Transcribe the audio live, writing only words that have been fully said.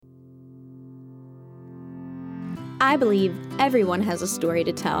I believe everyone has a story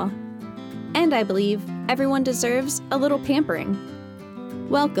to tell. And I believe everyone deserves a little pampering.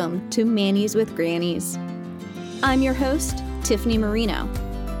 Welcome to Manny's with Grannies. I'm your host, Tiffany Marino.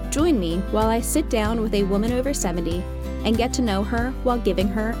 Join me while I sit down with a woman over 70 and get to know her while giving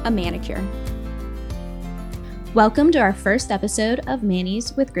her a manicure. Welcome to our first episode of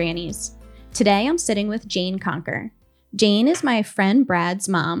Manny's with Grannies. Today I'm sitting with Jane Conker. Jane is my friend Brad's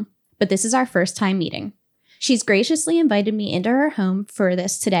mom, but this is our first time meeting. She's graciously invited me into her home for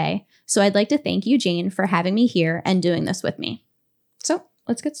this today, so I'd like to thank you, Jane, for having me here and doing this with me. So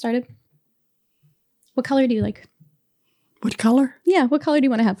let's get started. What color do you like? What color? Yeah, what color do you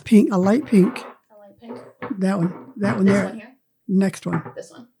want to have? Pink, a light pink. A light pink. That one This there. one here? Next one,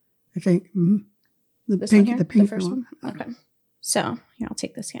 This one. I think. Mm-hmm. The This pink, one here? the pink first one. Okay. So here, I'll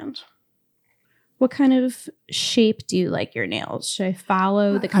take this hand. What kind of shape do you like your nails? Should I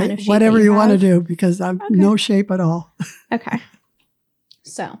follow the kind of shape whatever that you want to have? do, because I'm no shape at all. Okay.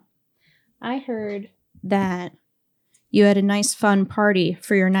 So I heard that you had a nice fun party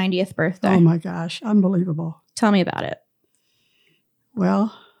for your 90th birthday. Oh my gosh, unbelievable. Tell me about it.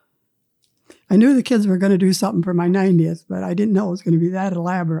 Well, I knew the kids were going to do something for my 90th, but I didn't know it was going to be that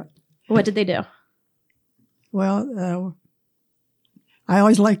elaborate. What did they do? Well, I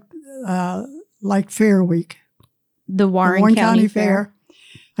always liked Fair Week. The Warren County Fair.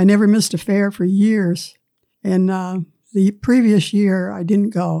 I never missed a fair for years. And the previous year, I didn't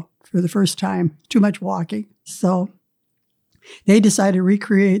go for the first time. Too much walking. So they decided to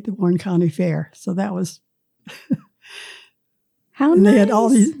recreate the Warren County Fair. So that was... How and nice. they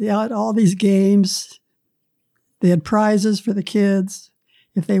had all these games. They had prizes for the kids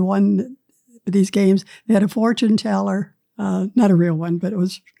if they won these games. They had a fortune teller. Not a real one, but it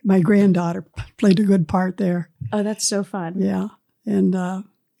was my granddaughter played a good part there. Oh, that's so fun. Yeah. And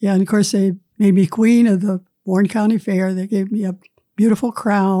and of course they made me queen of the Warren County Fair. They gave me a beautiful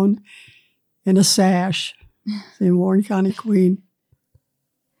crown and a sash, saying Warren County Queen.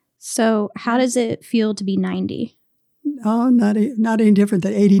 So how does it feel to be 90? Oh, not any different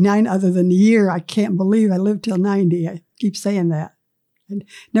than 89, other than the year. I can't believe I lived till 90. I keep saying that. I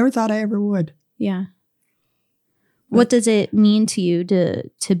never thought I ever would. Yeah. What does it mean to you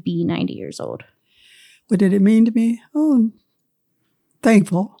to be 90 years old? What did it mean to me? Oh,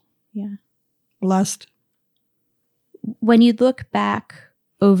 thankful. Yeah. Blessed. When you look back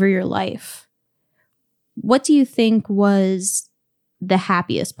over your life, what do you think was the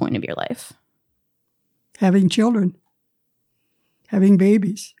happiest point of your life? Having children. Having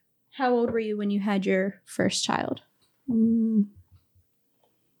babies. How old were you when you had your first child?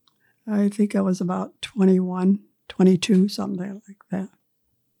 I think I was about 21, 22, something like that.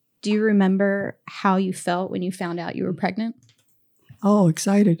 Do you remember how you felt when you found out you were pregnant? Oh,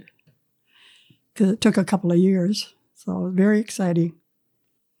 excited. Because it took a couple of years. So it was very exciting.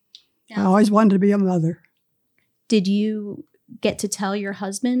 Yeah. I always wanted to be a mother. Did you get to tell your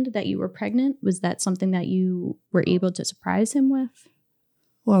husband that you were pregnant? Was that something that you were able to surprise him with?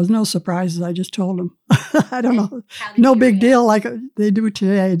 Well, it was no surprises. I just told him. I don't know. How did No you big react? deal like they do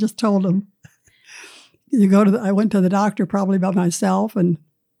today. I just told him. I went to the doctor probably by myself, and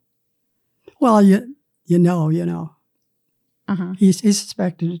well, you know. Uh-huh. He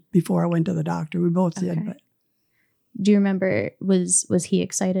suspected it before I went to the doctor. We both Okay. did, but Do you remember, was he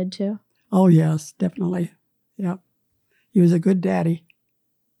excited too? oh yes, definitely. Yep. He was a good daddy.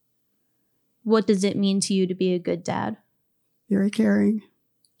 What does it mean to you to be a good dad? Very caring.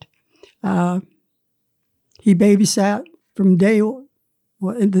 He babysat from day.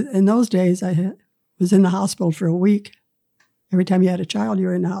 Well, in those days, was in the hospital for a week. Every time you had a child, you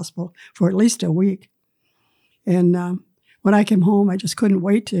were in the hospital for at least a week. And when I came home, I just couldn't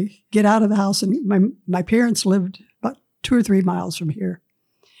wait to get out of the house. And my parents lived about 2 or 3 miles from here,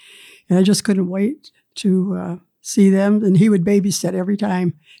 and I just couldn't wait to see them. And he would babysit every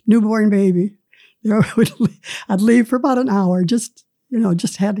time, newborn baby. I'd leave for about an hour. Just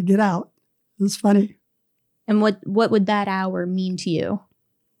had to get out. It was funny. And what would that hour mean to you?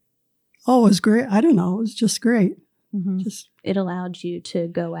 Oh, it was great. I don't know. It was just great. Mm-hmm. Just It allowed you to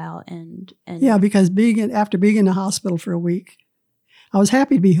go out and yeah, because after being in the hospital for a week, I was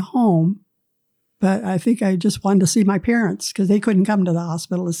happy to be home, but I think I just wanted to see my parents because they couldn't come to the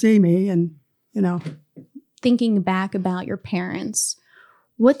hospital to see me. And, Thinking back about your parents,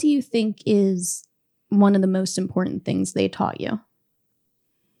 what do you think is one of the most important things they taught you?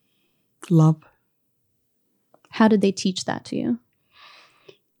 love. How did they teach that to you?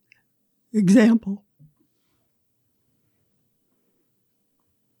 Example.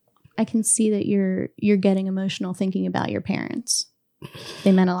 I can see that you're getting emotional thinking about your parents.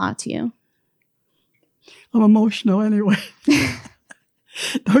 They meant a lot to you. I'm emotional anyway.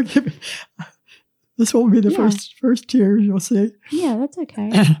 Don't give me. This won't be the first tears you'll see. Yeah, that's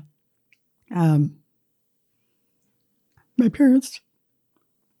okay. My parents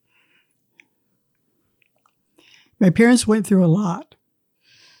went through a lot.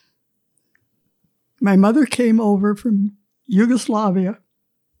 My mother came over from Yugoslavia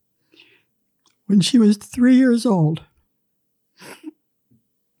when she was 3 years old.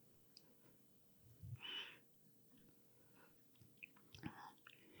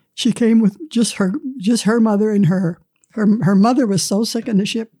 She came with just her mother and her. Her mother was so sick on the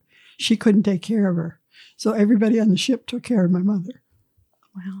ship, she couldn't take care of her. So everybody on the ship took care of my mother.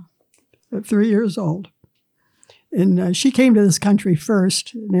 Wow. At 3 years old. And she came to this country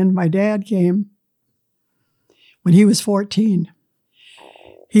first, and then my dad came when he was 14.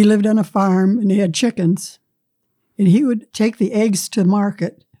 He lived on a farm, and he had chickens. And he would take the eggs to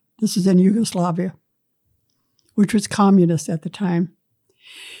market. This is in Yugoslavia, which was communist at the time.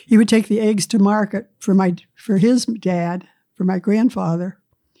 He would take the eggs to market for his dad, for my grandfather,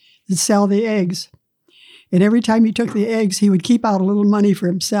 and sell the eggs. And every time he took the eggs, he would keep out a little money for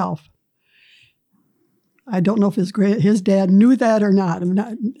himself. I don't know if his dad knew that or not. I'm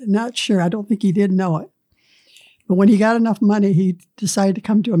not sure. I don't think he did know it. But when he got enough money, he decided to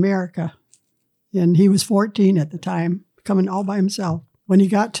come to America. And he was 14 at the time, coming all by himself. When he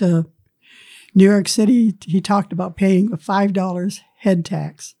got to New York City, he talked about paying a $5 head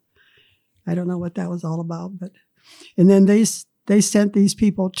tax. I don't know what that was all about. And then they sent these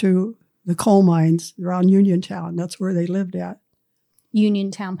people to the coal mines around Uniontown. That's where they lived at.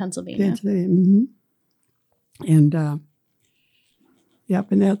 Uniontown, Pennsylvania. Mm-hmm. And,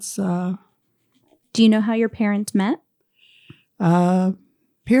 and that's... Do you know how your parents met?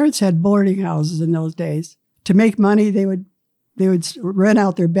 Parents had boarding houses in those days. To make money, they would rent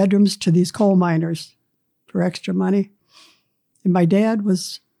out their bedrooms to these coal miners for extra money. And my dad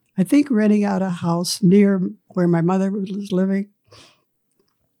was, I think, renting out a house near where my mother was living.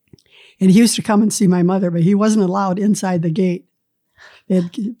 And he used to come and see my mother, but he wasn't allowed inside the gate.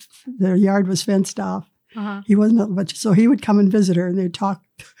 Their yard was fenced off. Uh-huh. He wasn't, so he would come and visit her, and they'd talk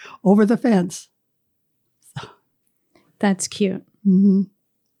over the fence. That's cute. Mm-hmm.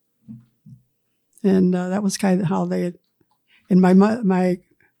 And that was kind of how they. And my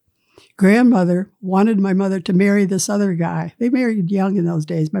grandmother wanted my mother to marry this other guy. They married young in those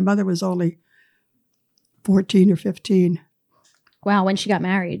days. My mother was only 14 or 15. Wow, when she got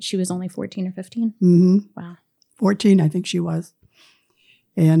married, she was only 14 or 15? Mm-hmm. Wow. 14, I think she was.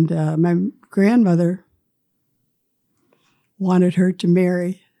 And my grandmother wanted her to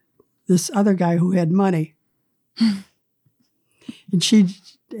marry this other guy who had money. And she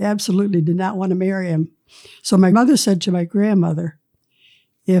absolutely did not want to marry him. So my mother said to my grandmother,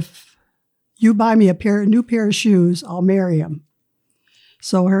 if you buy me a new pair of shoes, I'll marry him.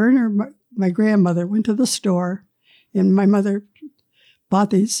 So her and my grandmother went to the store, and my mother bought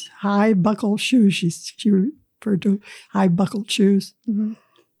these high-buckled shoes. She referred to high-buckled shoes. Mm-hmm.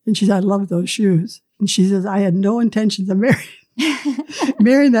 And she said, I love those shoes. And she says, I had no intentions of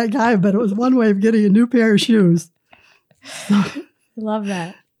marrying that guy, but it was one way of getting a new pair of shoes. I love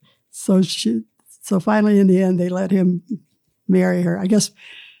that. So finally, in the end, they let him marry her. I guess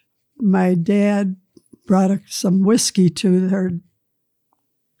my dad brought some whiskey to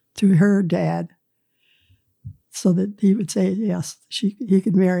her dad, so that he would say yes, he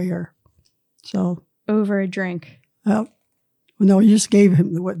could marry her. So over a drink. No, he just gave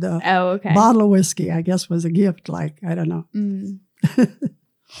him the okay. bottle of whiskey. I guess was a gift. Like, I don't know. Mm.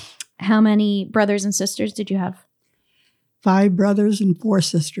 How many brothers and sisters did you have? 5 brothers and 4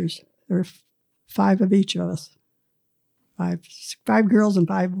 sisters. There were 5 of each of us. 5 girls and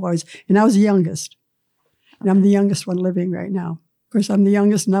 5 boys. And I was the youngest. And I'm the youngest one living right now. Of course, I'm the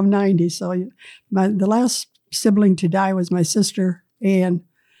youngest and I'm 90. So the last sibling to die was my sister, Anne,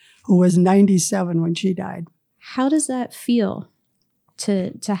 who was 97 when she died. How does that feel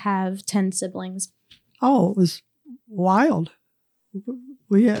to have 10 siblings? Oh, it was wild.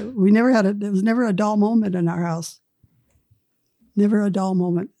 We never had there was never a dull moment in our house. Never a dull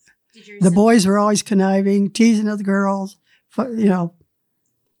moment. The boys were always conniving, teasing the girls. Yeah,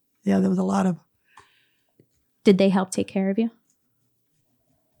 there was a lot of. Did they help take care of you?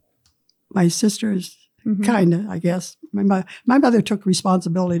 My sisters, kind of, I guess. My mother took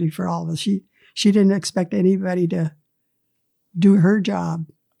responsibility for all of us. She didn't expect anybody to do her job.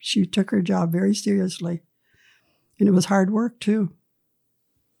 She took her job very seriously. And it was hard work, too.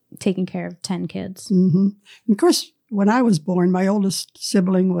 Taking care of 10 kids. Mm-hmm. And of course, when I was born, my oldest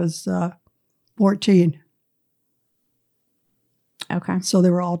sibling was 14. Okay. So they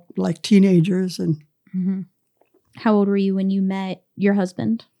were all like teenagers. And Mm-hmm. How old were you when you met your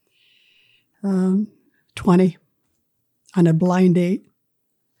husband? 20 on a blind date.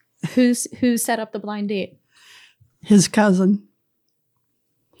 Who set up the blind date? His cousin.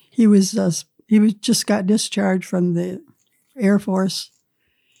 He was just got discharged from the Air Force,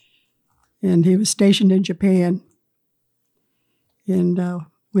 and he was stationed in Japan. And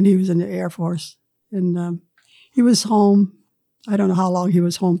when he was in the Air Force, and he was home. I don't know how long he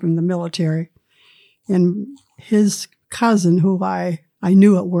was home from the military. And his cousin, who I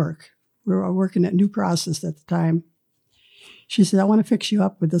knew at work, we were working at New Process at the time. She said, "I want to fix you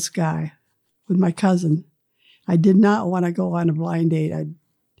up with this guy, with my cousin." I did not want to go on a blind date.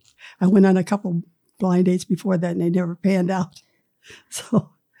 I went on a couple blind dates before that, and they never panned out. So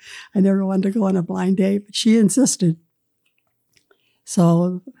I never wanted to go on a blind date, but she insisted.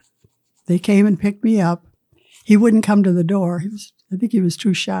 So they came and picked me up. He wouldn't come to the door. I think he was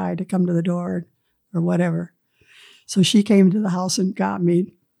too shy to come to the door or whatever. So she came to the house and got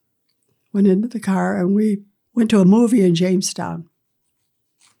me, went into the car, and we went to a movie in Jamestown.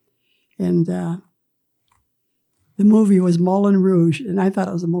 And the movie was Moulin Rouge, and I thought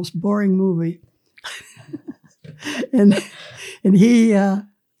it was the most boring movie. and he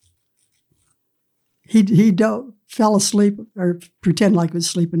fell asleep or pretend like he was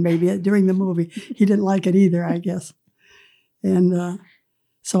sleeping maybe during the movie. He didn't like it either, I guess. And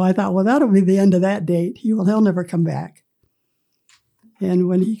so I thought, well, that'll be the end of that date. He'll never come back. And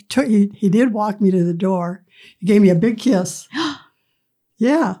when he did walk me to the door, he gave me a big kiss.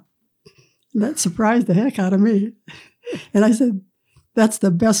 Yeah. That surprised the heck out of me. And I said, that's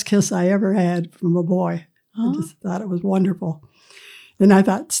the best kiss I ever had from a boy. I just thought it was wonderful. And I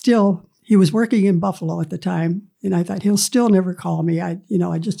thought still, he was working in Buffalo at the time, and I thought he'll still never call me. I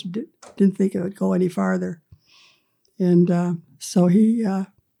just didn't think it would go any farther. And so he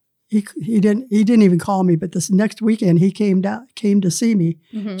didn't even call me. But this next weekend, he came to see me.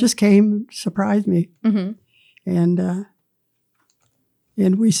 Mm-hmm. Just came, surprised me. Mm-hmm.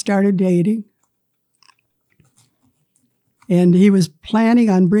 And we started dating. And he was planning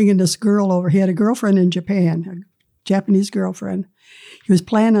on bringing this girl over. He had a girlfriend in Japan, a Japanese girlfriend. He was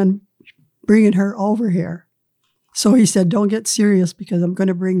planning on bringing her over here. So he said, don't get serious because I'm going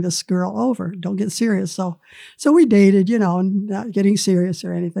to bring this girl over. Don't get serious. So we dated, not getting serious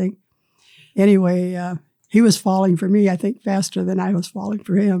or anything. Anyway, he was falling for me, I think, faster than I was falling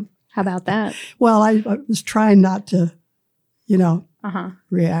for him. How about that? Well, I was trying not to,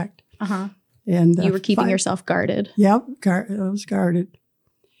 react. Uh-huh. And you were keeping yourself guarded. Yep, I was guarded.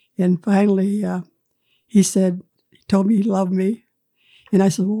 And finally, he told me he loved me. And I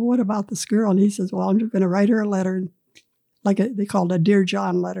said, well, what about this girl? And he says, well, I'm just going to write her a letter, they called it a Dear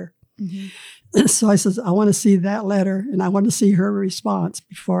John letter. Mm-hmm. So I says, I want to see that letter, and I want to see her response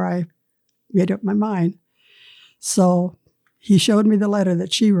before I made up my mind. So he showed me the letter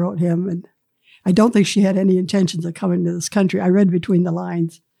that she wrote him, and I don't think she had any intentions of coming to this country. I read between the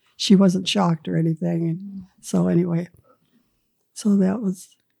lines. She wasn't shocked or anything. And so anyway, so that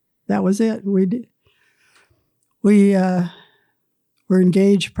was it. We were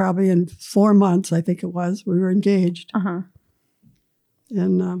engaged probably in 4 months, I think it was. We were engaged. Uh-huh.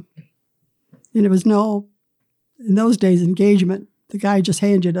 And it was in those days, engagement, the guy just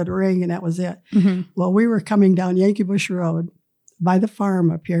handed you a ring and that was it. Mm-hmm. Well, we were coming down Yankee Bush Road by the farm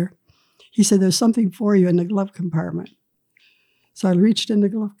up here. He said, there's something for you in the glove compartment. So I reached in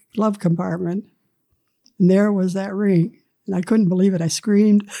the glove compartment, and there was that ring. And I couldn't believe it. I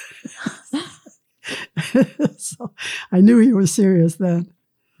screamed. So I knew he was serious then.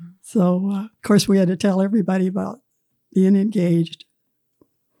 So, of course, we had to tell everybody about being engaged.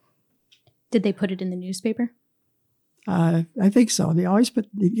 Did they put it in the newspaper? I think so. They always put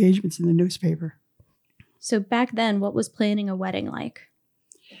the engagements in the newspaper. So back then, what was planning a wedding like?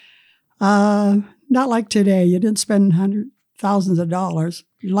 Not like today. You didn't spend thousands of dollars.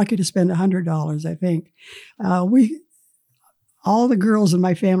 You're lucky to spend $100, I think. All the girls in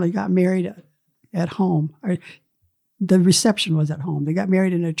my family got married at home. The reception was at home. They got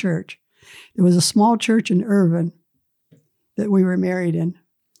married in a church. There was a small church in Irvine that we were married in.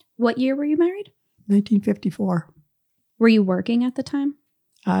 What year were you married? 1954. Were you working at the time?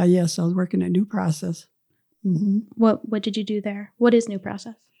 Yes, I was working at New Process. Mm-hmm. What did you do there? What is New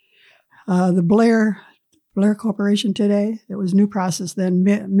Process? The Blair Corporation today. It was New Process then,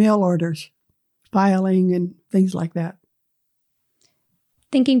 mail orders, filing, and things like that.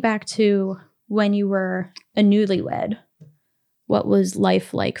 Thinking back to when you were a newlywed, what was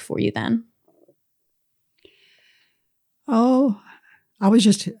life like for you then? Oh, I was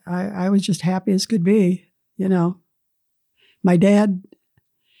just happy as could be, My dad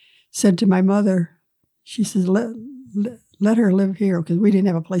said to my mother, she says, let her live here, because we didn't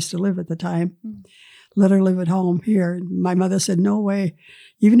have a place to live at the time. Mm. Let her live at home here. And my mother said, no way.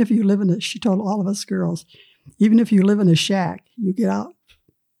 Even if you live she told all of us girls, even if you live in a shack, you get out,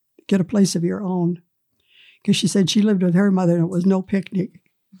 get a place of your own. Because she said she lived with her mother and it was no picnic.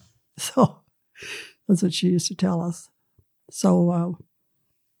 So that's what she used to tell us. So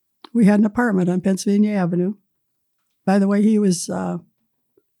we had an apartment on Pennsylvania Avenue. By the way, he was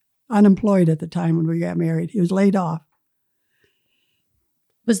unemployed at the time when we got married. He was laid off.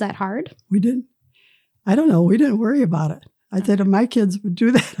 Was that hard? I don't know. We didn't worry about it. I said if my kids would do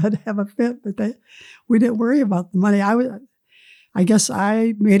that, I'd have a fit. But we didn't worry about the money. I guess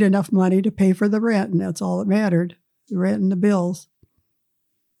I made enough money to pay for the rent, and that's all that mattered, the rent and the bills.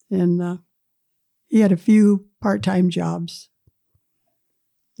 And he had a few part-time jobs.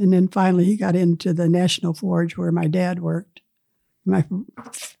 And then finally he got into the National Forge where my dad worked.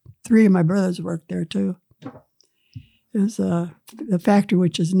 Three of my brothers worked there too. It was the factory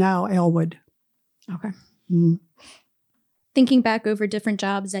which is now Elwood. Okay. Mm. Thinking back over different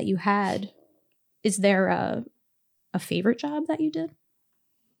jobs that you had, is there a favorite job that you did?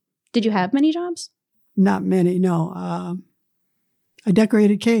 Did you have many jobs? Not many, no. I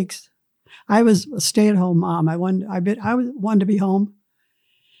decorated cakes. I was a stay-at-home mom. I wanted to be home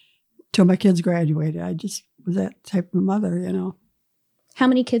till my kids graduated. I just was that type of mother, you know. How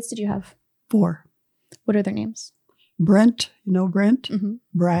many kids did you have? 4. What are their names? Brent, you know Brent? Mm-hmm.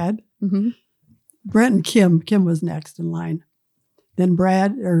 Brad. Mm-hmm. Brent and Kim. Kim was next in line. Then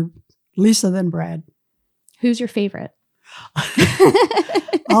Brad, or Lisa, then Brad. Who's your favorite?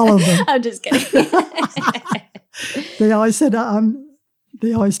 All of them. I'm just kidding. They always said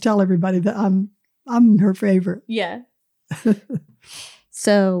they always tell everybody that I'm her favorite. Yeah.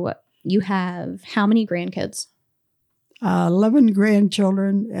 So you have how many grandkids? 11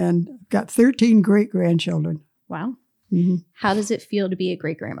 grandchildren and got 13 great-grandchildren. Wow. Mm-hmm. How does it feel to be a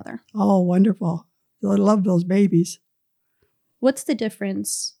great-grandmother? Oh, wonderful. I love those babies. What's the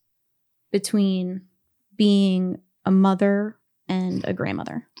difference between being a mother and a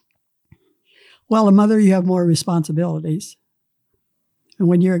grandmother? Well, a mother, you have more responsibilities. And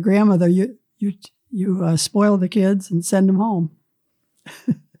when you're a grandmother, you spoil the kids and send them home.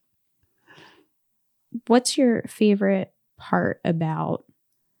 What's your favorite part about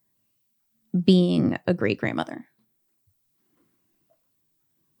being a great-grandmother?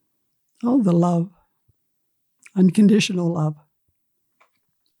 Oh, the love. Unconditional love.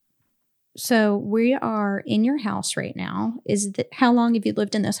 So we are in your house right now. How long have you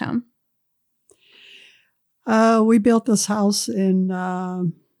lived in this home? We built this house in,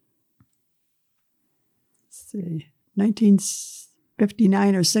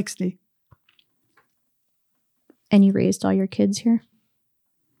 1959 or 60. And you raised all your kids here?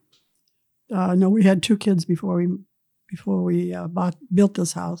 No, we had 2 kids before we built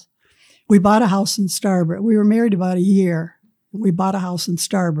this house. We bought a house in Starbrook. We were married about a year. We bought a house in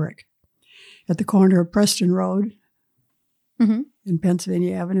Starbrook at the corner of Preston Road in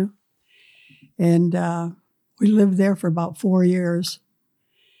Pennsylvania Avenue. And we lived there for about 4 years.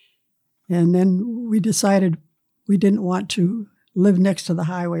 And then we decided we didn't want to live next to the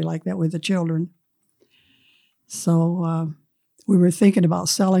highway like that with the children. So we were thinking about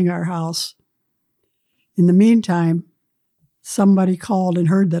selling our house. In the meantime, somebody called and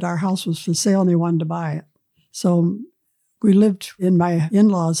heard that our house was for sale and they wanted to buy it. So we lived in my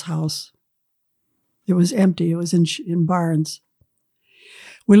in-laws' house. It was empty. It was in Barnes.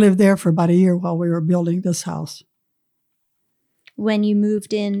 We lived there for about a year while we were building this house. When you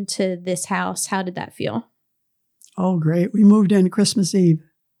moved into this house, how did that feel? Oh, great. We moved in Christmas Eve.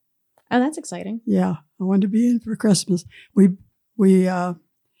 Oh, that's exciting. Yeah, I wanted to be in for Christmas. We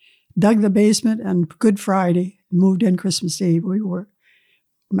dug the basement on Good Friday and moved in Christmas Eve.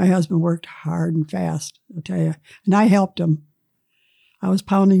 My husband worked hard and fast, I'll tell you. And I helped him. I was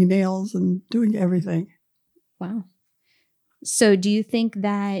pounding nails and doing everything. Wow. So do you think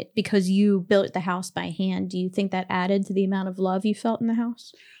that because you built the house by hand, do you think that added to the amount of love you felt in the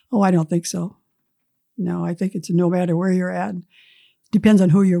house? Oh, I don't think so. No, I think it's no matter where you're at. Depends on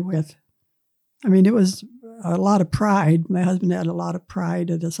who you're with. I mean, it was a lot of pride. My husband had a lot of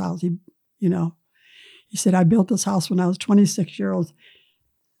pride at this house. He said, I built this house when I was 26 years old.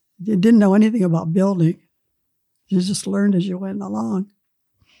 You didn't know anything about building. You just learned as you went along.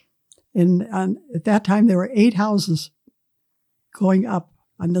 And at that time, there were 8 houses going up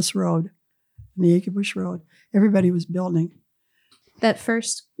on this road, on the Acrebush Road. Everybody was building. That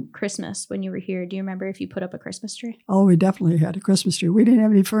first Christmas when you were here, do you remember if you put up a Christmas tree? Oh, we definitely had a Christmas tree. We didn't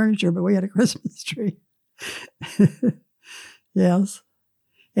have any furniture, but we had a Christmas tree. Yes.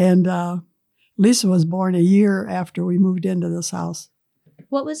 And Lisa was born a year after we moved into this house.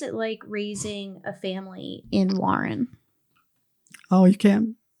 What was it like raising a family in Warren? Oh, you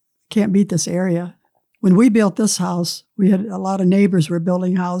can't beat this area. When we built this house, we had a lot of neighbors were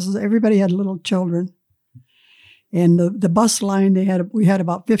building houses. Everybody had little children. And the bus line, we had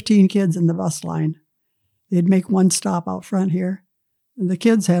about 15 kids in the bus line. They'd make one stop out front here. And the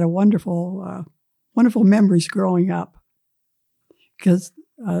kids had a wonderful memories growing up because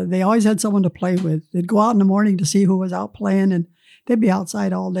they always had someone to play with. They'd go out in the morning to see who was out playing, and they'd be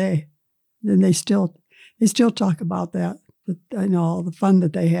outside all day. And they still talk about that. I know all the fun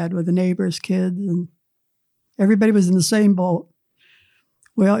that they had with the neighbors' kids, and everybody was in the same boat.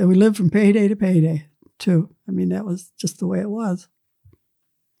 Well, we lived from payday to payday, too. I mean, that was just the way it was.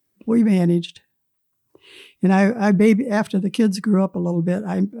 We managed. And after the kids grew up a little bit,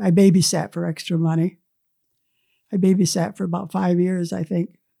 I babysat for extra money. I babysat for about 5 years, I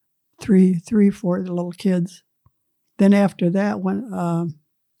think. 4 little kids. Then after that,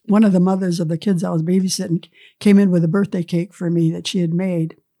 one of the mothers of the kids I was babysitting came in with a birthday cake for me that she had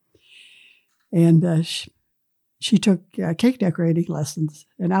made. And she took cake decorating lessons.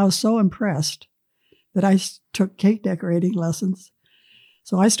 And I was so impressed that I took cake decorating lessons.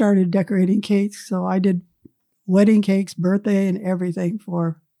 So I started decorating cakes. So I did wedding cakes, birthday, and everything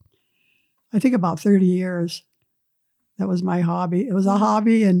for, I think, about 30 years. That was my hobby. It was a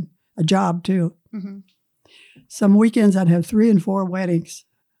hobby and a job, too. Mm-hmm. Some weekends I'd have 3 and 4 weddings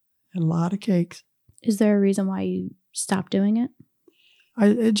and a lot of cakes. Is there a reason why you stopped doing it?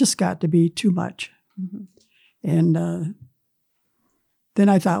 It just got to be too much. Mm-hmm. And then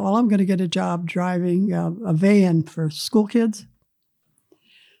I thought, well, I'm going to get a job driving a van for school kids.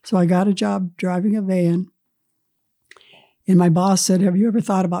 So I got a job driving a van. And my boss said, have you ever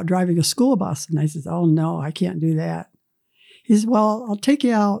thought about driving a school bus? And I said, oh, no, I can't do that. He said, well, I'll take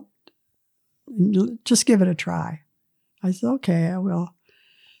you out and just give it a try. I said, okay, I will.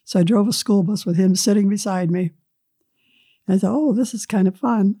 So I drove a school bus with him sitting beside me. And I thought, oh, this is kind of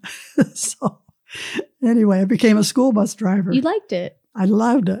fun. So anyway, I became a school bus driver. You liked it? I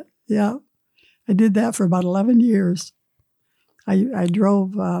loved it, yeah. I did that for about 11 years. I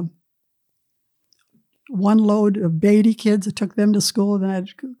drove one load of Beatty kids. I took them to school, then I'd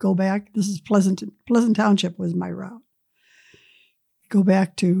go back. This is Pleasant Township was my route. Go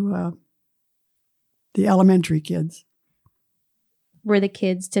back to the elementary kids. Were the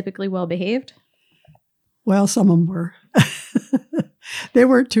kids typically well behaved? Well, some of them were. They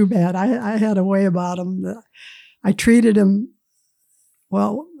weren't too bad. I had a way about them. I treated them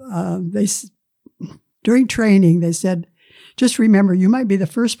well. During training, they said, just remember, you might be the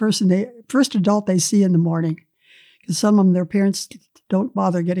first adult they see in the morning, because some of them, their parents don't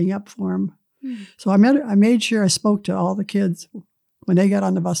bother getting up for them. Mm. So I made sure I spoke to all the kids when they got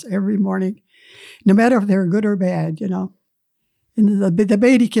on the bus every morning, no matter if they were good or bad, you know. And the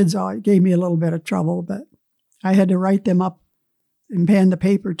Beatty kids gave me a little bit of trouble, but I had to write them up and hand the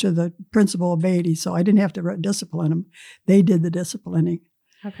paper to the principal of Beatty, so I didn't have to discipline them. They did the disciplining.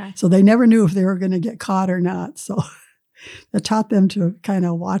 Okay. So they never knew if they were going to get caught or not. So I taught them to kind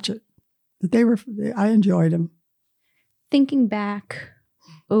of watch it. But I enjoyed them. Thinking back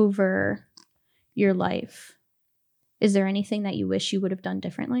over your life, is there anything that you wish you would have done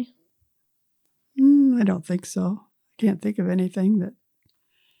differently? I don't think so. I can't think of anything that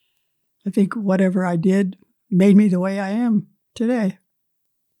I think whatever I did made me the way I am today.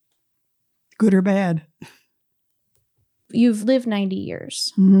 Good or bad. You've lived 90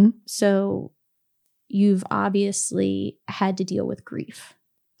 years. Mm-hmm. So you've obviously had to deal with grief.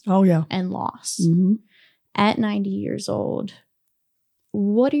 Oh, yeah. And loss. Mm-hmm. At 90 years old,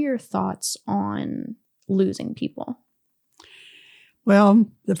 what are your thoughts on losing people? Well,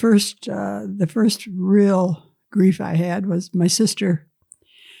 the first real grief I had was my sister.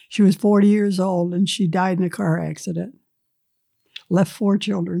 She was 40 years old, and she died in a car accident. Left 4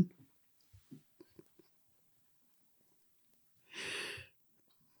 children.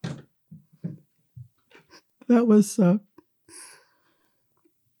 That was a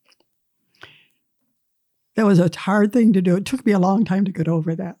hard thing to do. It took me a long time to get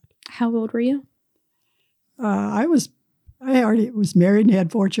over that. How old were you? I already was married and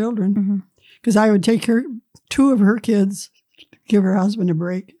had 4 children. Because I would take 2 of her kids, give her husband a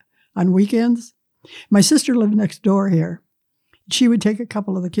break on weekends. My sister lived next door here. She would take a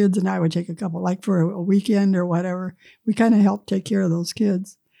couple of the kids, and I would take a couple, like for a weekend or whatever. We kind of helped take care of those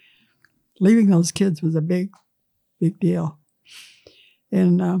kids. Leaving those kids was a big deal.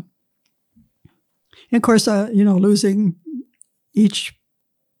 And of course, losing each.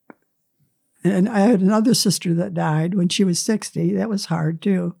 And I had another sister that died when she was 60. That was hard,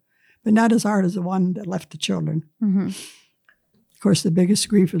 too. but not as hard as the one that left the children. Mm-hmm. Of course, the biggest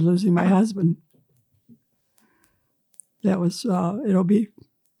grief is losing my husband. That was, it's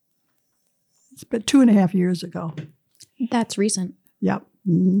been 2.5 years ago. That's recent. Yep.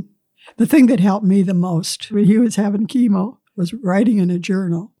 Mm-hmm. The thing that helped me the most when he was having chemo was writing in a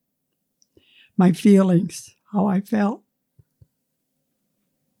journal my feelings, how I felt.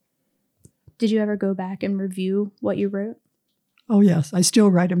 Did you ever go back and review what you wrote? Oh, yes. I still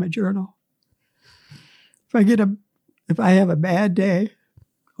write in my journal. If I have a bad day,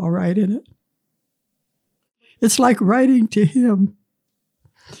 I'll write in it. It's like writing to him.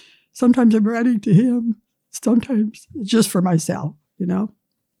 Sometimes I'm writing to him. Sometimes it's just for myself,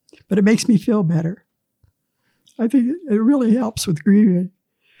 But it makes me feel better. I think it really helps with grieving.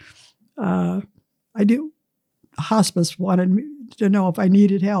 Hospice wanted me to know if I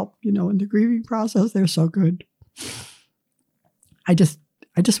needed help, in the grieving process. They're so good. I just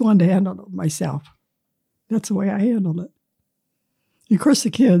wanted to handle it myself. That's the way I handled it. And of course, the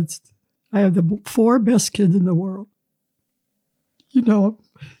kids. I have the 4 best kids in the world.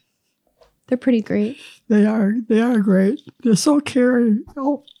 They're pretty great. They are great. They're so caring.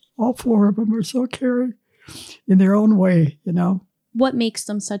 All 4 of them are so caring in their own way, What makes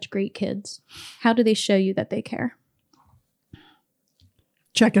them such great kids? How do they show you that they care?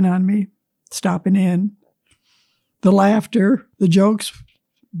 Checking on me, stopping in, the laughter, the jokes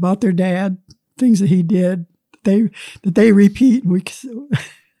about their dad, things that he did, that they repeat.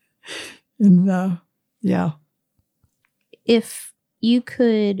 Yeah. If you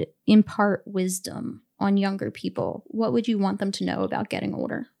could impart wisdom on younger people, what would you want them to know about getting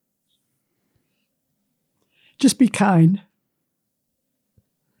older? Just be kind.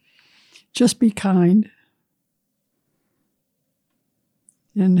 Just be kind.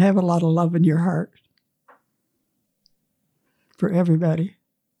 And have a lot of love in your heart for everybody.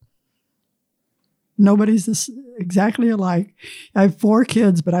 Nobody's exactly alike. I have 4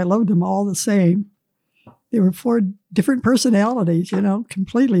 kids, but I love them all the same. They were 4 different personalities,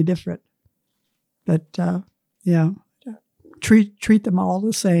 completely different. But, treat them all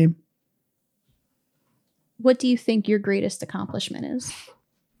the same. What do you think your greatest accomplishment is?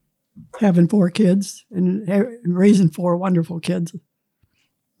 Having 4 kids and raising 4 wonderful kids.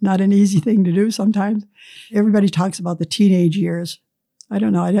 Not an easy thing to do sometimes. Everybody talks about the teenage years. I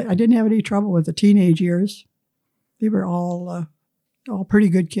don't know. I didn't have any trouble with the teenage years. They were all pretty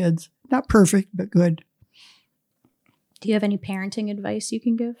good kids. Not perfect, but good. Do you have any parenting advice you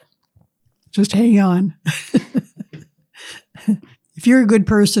can give? Just hang on. If you're a good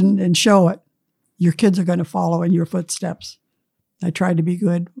person and show it, your kids are going to follow in your footsteps. I tried to be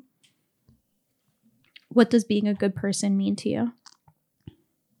good. What does being a good person mean to you?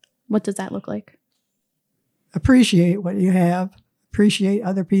 What does that look like? Appreciate what you have. Appreciate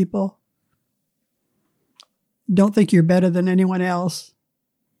other people. Don't think you're better than anyone else,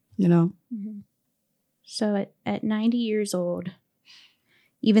 Mm-hmm. So at 90 years old,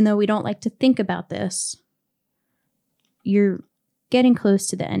 even though we don't like to think about this, you're getting close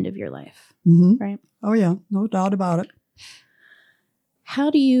to the end of your life, right? Oh, yeah. No doubt about it. How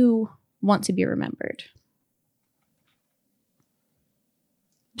do you want to be remembered?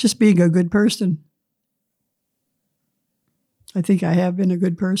 Just being a good person. I think I have been a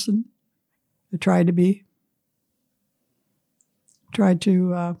good person. I try to be. Try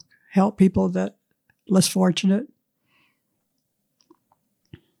to help people that less fortunate.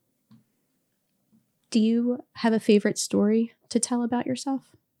 Do you have a favorite story to tell about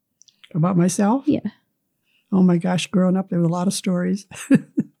yourself? About myself? Yeah. Oh my gosh, growing up, there were a lot of stories.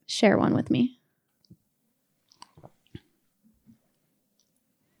 Share one with me.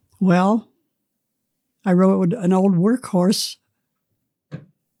 Well, I rode an old workhorse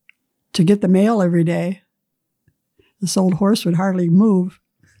to get the mail every day. This old horse would hardly move,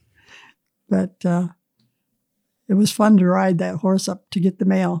 but it was fun to ride that horse up to get the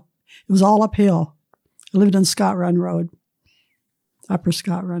mail. It was all uphill. I lived on Scott Run Road, Upper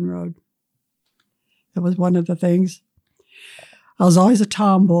Scott Run Road. That was one of the things. I was always a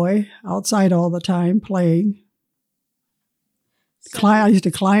tomboy, outside all the time, playing. I used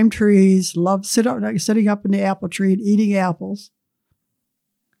to climb trees, loved sitting up in the apple tree and eating apples.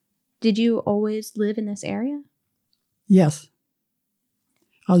 Did you always live in this area? Yes.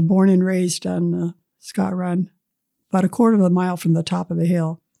 I was born and raised on Scott Run, about a quarter of a mile from the top of the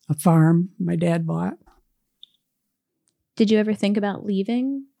hill, a farm my dad bought. Did you ever think about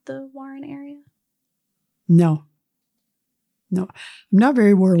leaving the Warren area? No. I'm not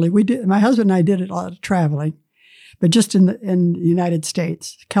very worldly. My husband and I did a lot of traveling, but just in the United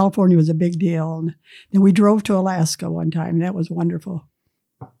States. California was a big deal. And then we drove to Alaska one time, and that was wonderful.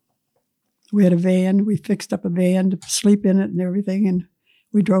 We had a van. We fixed up a van to sleep in it and everything, and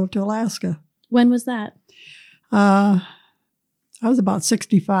we drove to Alaska. When was that? I was about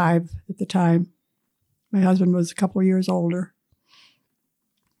 65 at the time. My husband was a couple of years older.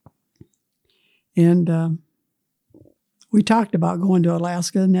 And we talked about going to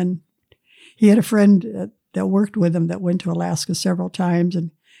Alaska, and then he had a friend that worked with him that went to Alaska several times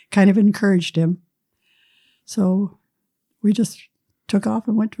and kind of encouraged him. So we just took off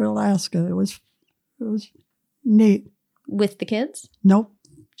and went to Alaska. It was neat. With the kids? Nope.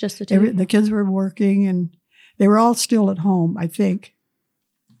 Just the two? The kids were working, and they were all still at home, I think.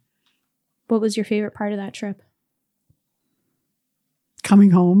 What was your favorite part of that trip?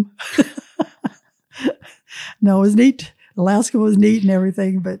 Coming home. No, it was neat. Alaska was neat and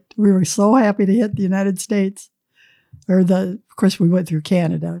everything, but we were so happy to hit the United States. Of course, we went through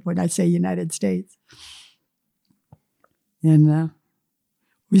Canada when I say United States. And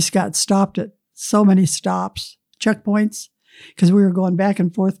we just got stopped at so many stops, checkpoints, because we were going back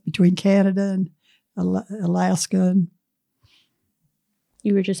and forth between Canada and Alaska. And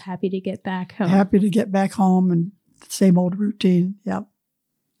you were just happy to get back home. Happy to get back home and the same old routine. Yep.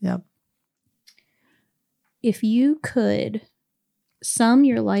 If you could sum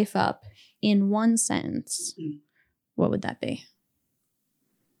your life up in one sentence, what would that be?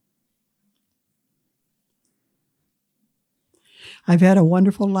 I've had a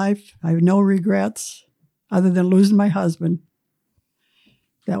wonderful life. I have no regrets other than losing my husband.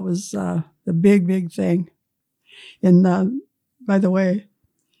 That was the big, big thing. And by the way,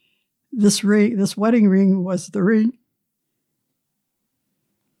 this wedding ring was the ring.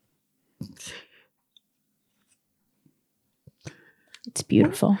 It's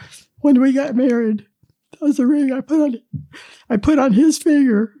beautiful. When we got married, that was the ring I put on his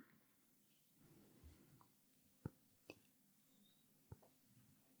finger.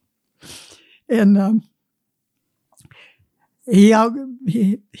 And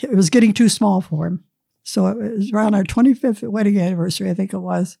it was getting too small for him. So it was around our 25th wedding anniversary, I think it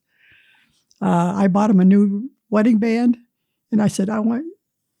was. I bought him a new wedding band, and I said, I want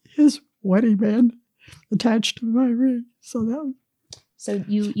his wedding band attached to my ring. So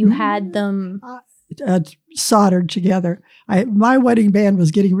you had them soldered together. My wedding band was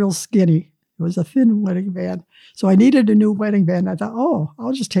getting real skinny. It was a thin wedding band. So I needed a new wedding band. I thought,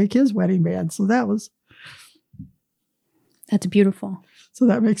 I'll just take his wedding band. So that's beautiful. So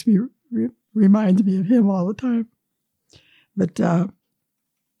that makes me, reminds me of him all the time. But that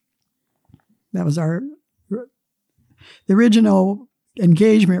was the original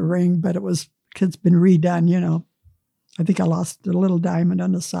engagement ring, but it's been redone, I think I lost a little diamond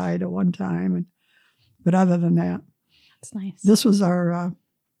on the side at one time. But other than that. That's nice. This was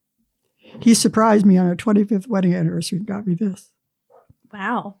he surprised me on our 25th wedding anniversary and got me this.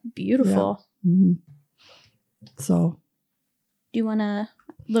 Wow. Beautiful. Yeah. Mm-hmm. So. Do you want a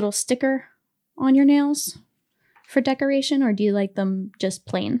little sticker on your nails for decoration, or do you like them just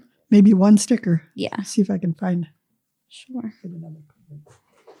plain? Maybe one sticker. Yeah. Let's see if I can find. Sure.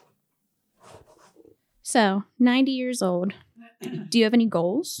 So, 90 years old. Do you have any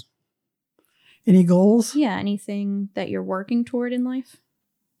goals? Any goals? Yeah, anything that you're working toward in life?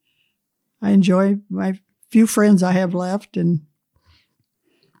 I enjoy my few friends I have left. And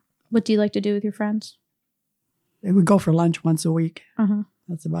what do you like to do with your friends? We would go for lunch once a week. Uh-huh.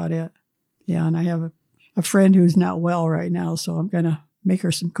 That's about it. Yeah, and I have a friend who's not well right now, so I'm going to make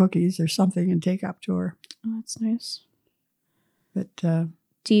her some cookies or something and take up to her. Oh, that's nice. But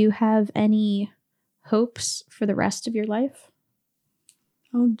do you have any hopes for the rest of your life?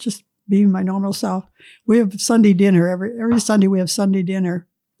 I'll just be my normal self. We have Sunday dinner. Every Sunday we have Sunday dinner,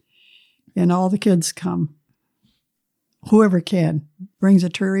 and all the kids come. Whoever can brings a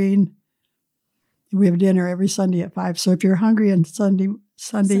tureen. We have dinner every Sunday at 5. So if you're hungry on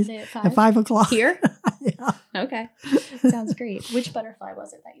Sundays at 5 o'clock. Here? Yeah. Okay. Sounds great. Which butterfly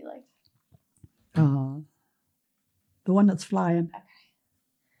was it that you liked? The one that's flying. Okay.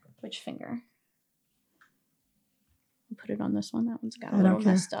 Which finger? We'll put it on this one. That one's got a little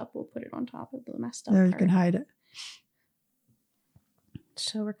messed up. We'll put it on top of the messed up There, you part. can hide it.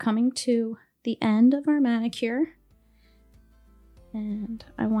 So we're coming to the end of our manicure. And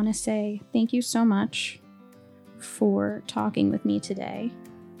I want to say thank you so much for talking with me today.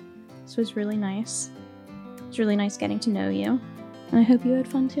 This was really nice. It was really nice getting to know you. And I hope you had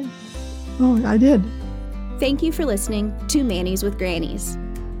fun too. Oh, I did. Thank you for listening to Manny's with Grannies.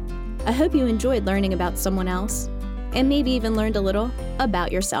 I hope you enjoyed learning about someone else and maybe even learned a little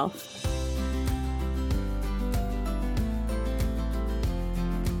about yourself.